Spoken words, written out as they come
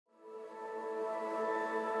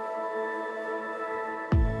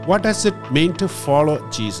What does it mean to follow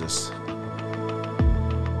Jesus?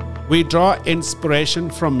 We draw inspiration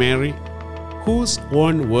from Mary, whose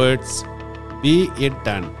own words, "Be it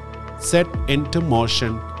done," set into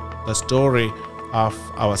motion the story of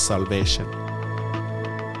our salvation.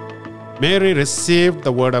 Mary received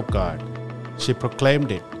the Word of God. She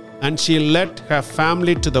proclaimed it, and she led her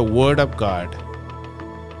family to the Word of God.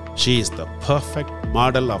 She is the perfect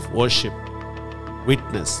model of worship,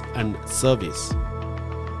 witness, and service.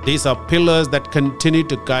 These are pillars that continue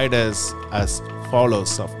to guide us as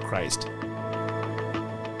followers of Christ.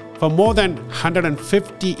 For more than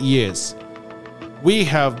 150 years, we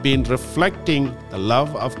have been reflecting the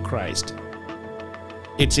love of Christ.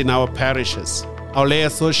 It's in our parishes, our lay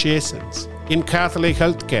associations, in Catholic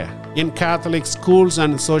healthcare, in Catholic schools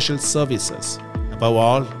and social services. Above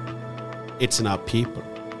all, it's in our people.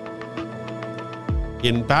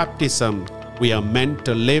 In baptism, we are meant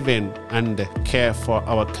to live in and care for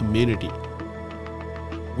our community.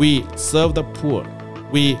 We serve the poor,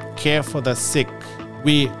 we care for the sick,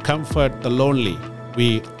 we comfort the lonely,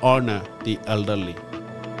 we honor the elderly.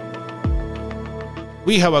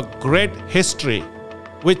 We have a great history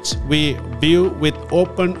which we view with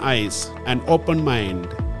open eyes, an open mind,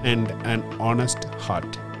 and an honest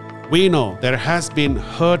heart. We know there has been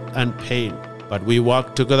hurt and pain, but we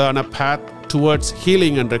walk together on a path towards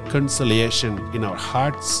healing and reconciliation in our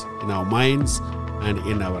hearts, in our minds, and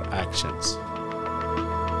in our actions.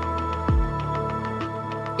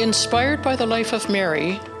 Inspired by the life of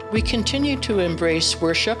Mary, we continue to embrace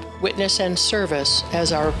worship, witness, and service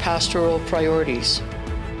as our pastoral priorities.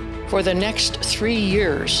 For the next 3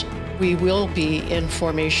 years, we will be in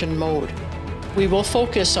formation mode. We will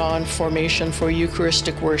focus on formation for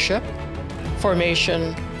Eucharistic worship,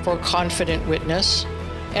 formation for confident witness,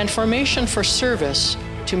 and formation for service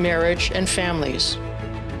to marriage and families.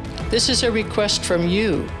 This is a request from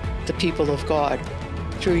you, the people of God,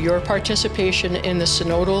 through your participation in the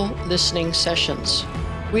synodal listening sessions.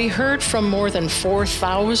 We heard from more than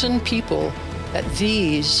 4,000 people that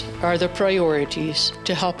these are the priorities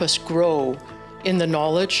to help us grow in the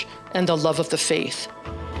knowledge and the love of the faith.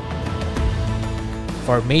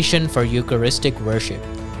 Formation for Eucharistic worship.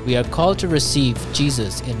 We are called to receive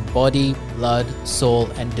Jesus in body, blood, soul,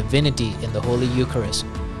 and divinity in the Holy Eucharist.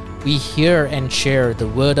 We hear and share the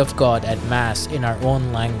Word of God at Mass in our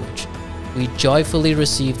own language. We joyfully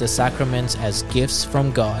receive the sacraments as gifts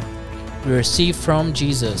from God. We receive from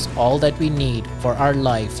Jesus all that we need for our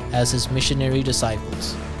life as His missionary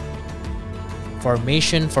disciples.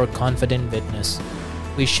 Formation for confident witness.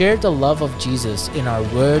 We share the love of Jesus in our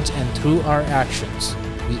words and through our actions.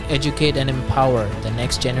 We educate and empower the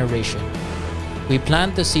next generation. We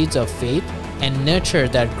plant the seeds of faith and nurture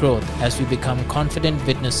that growth as we become confident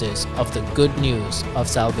witnesses of the good news of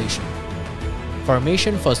salvation.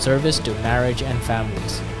 Formation for service to marriage and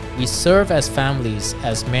families. We serve as families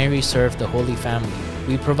as Mary served the Holy Family.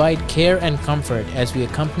 We provide care and comfort as we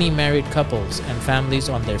accompany married couples and families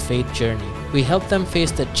on their faith journey. We help them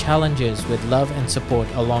face the challenges with love and support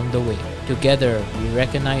along the way. Together, we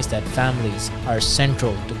recognize that families are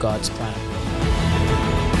central to God's plan.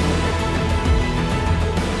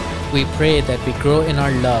 We pray that we grow in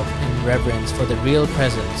our love and reverence for the real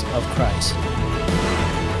presence of Christ.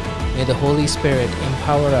 May the Holy Spirit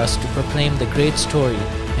empower us to proclaim the great story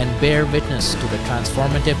and bear witness to the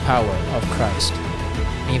transformative power of Christ.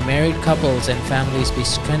 May married couples and families be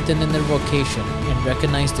strengthened in their vocation and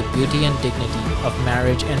recognize the beauty and dignity of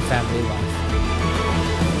marriage and family life.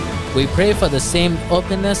 We pray for the same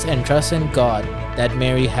openness and trust in God that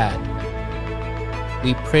Mary had.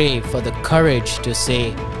 We pray for the courage to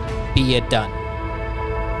say, "Be it done."